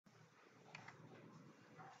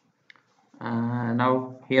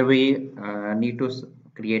Now here we need to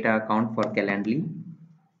create an account for Calendly.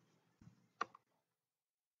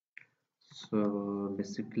 So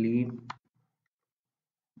basically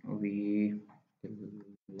we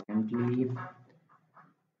Calendly,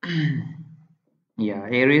 yeah,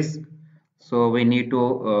 here is. So we need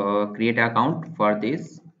to create an account for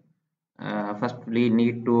this. First we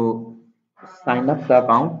need to sign up the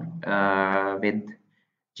account with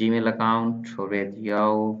Gmail account or with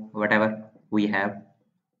Yahoo, whatever we have.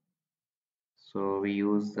 So we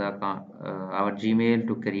use our Gmail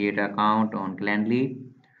to create an account on Calendly.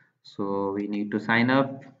 So we need to sign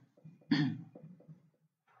up,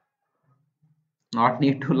 not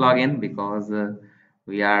need to log in because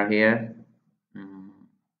we are here. Mm,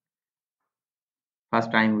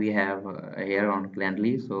 First time we have here on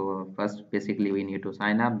Calendly. So first basically we need to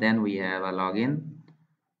sign up, then we have a login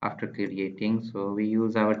after creating. So we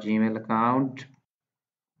use our Gmail account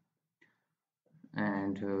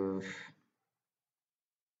and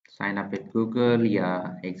sign up with Google.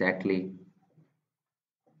 Yeah, exactly.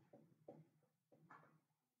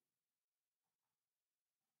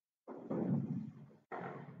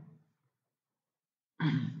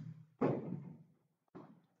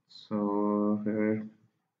 So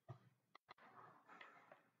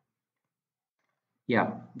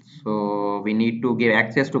yeah, so we need to give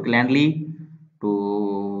access to Calendly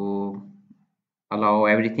to allow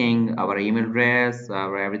everything, our email address,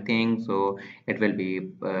 our everything, so it will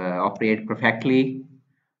be operate perfectly.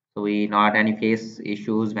 So we not any face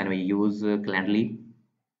issues when we use Calendly.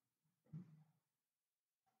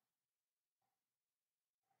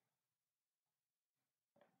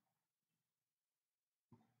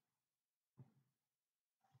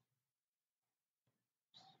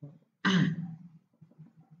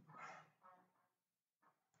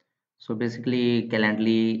 So basically,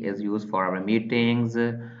 Calendly is used for our meetings,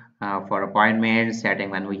 for appointments, setting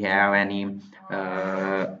when we have any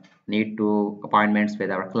need to appointments with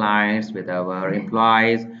our clients, with our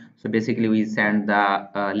employees. So basically, we send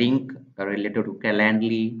the link related to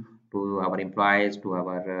Calendly to our employees, to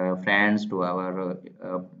our friends, to our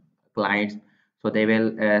clients. So they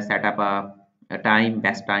will set up a time,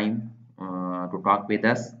 best time to talk with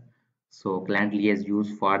us. So Calendly is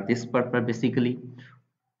used for this purpose basically.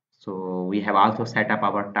 So we have also set up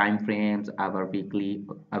our time frames, our weekly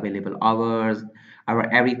available hours, our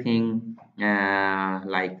everything our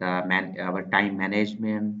time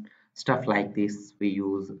management, stuff like this. We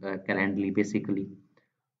use Calendly basically.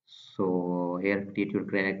 So here create your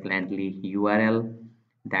Calendly URL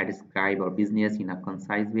that describe our business in a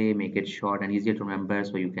concise way, make it short and easy to remember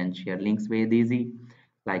so you can share links very easy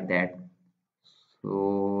like that.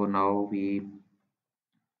 So now we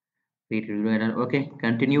create your URL. Okay,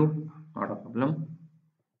 continue, not a problem.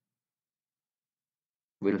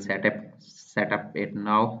 We'll set up it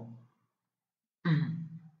now.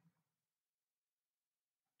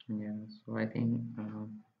 Yeah, so I think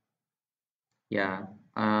yeah,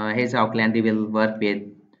 here's how Calendly will work with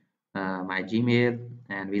my Gmail,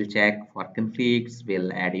 and we'll check for conflicts,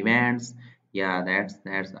 we'll add events. Yeah, that's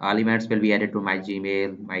all events will be added to my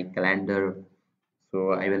Gmail, my calendar.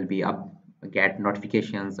 So I will be up get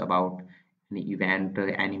notifications about any event,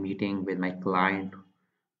 any meeting with my client.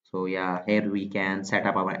 So yeah, here we can set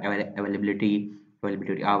up our availability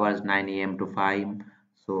hours 9 a.m. to 5.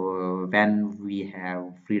 So when we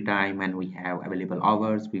have free time and we have available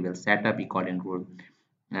hours, we will set up according to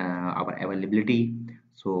our availability.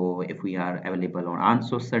 So if we are available on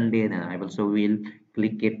also Sunday, then I also will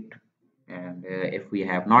click it. And if we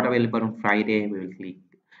have not available on Friday, we will click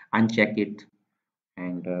uncheck it.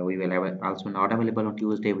 And we will have also not available on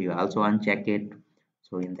Tuesday, we will also uncheck it.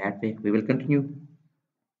 So in that way, we will continue.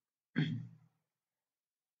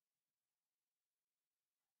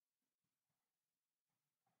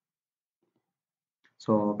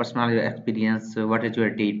 So personal experience, what is your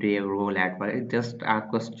day-to-day role at work? It's just a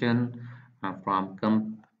question from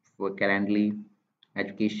come for Calendly,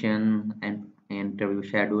 education and interview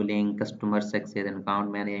scheduling, customer success and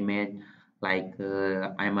account management. Like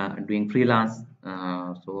I'm doing freelance,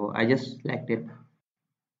 so I just selected.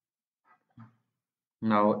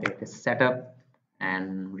 Now it is set up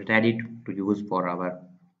and ready to use for our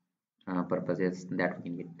purposes that we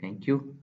need. Thank you.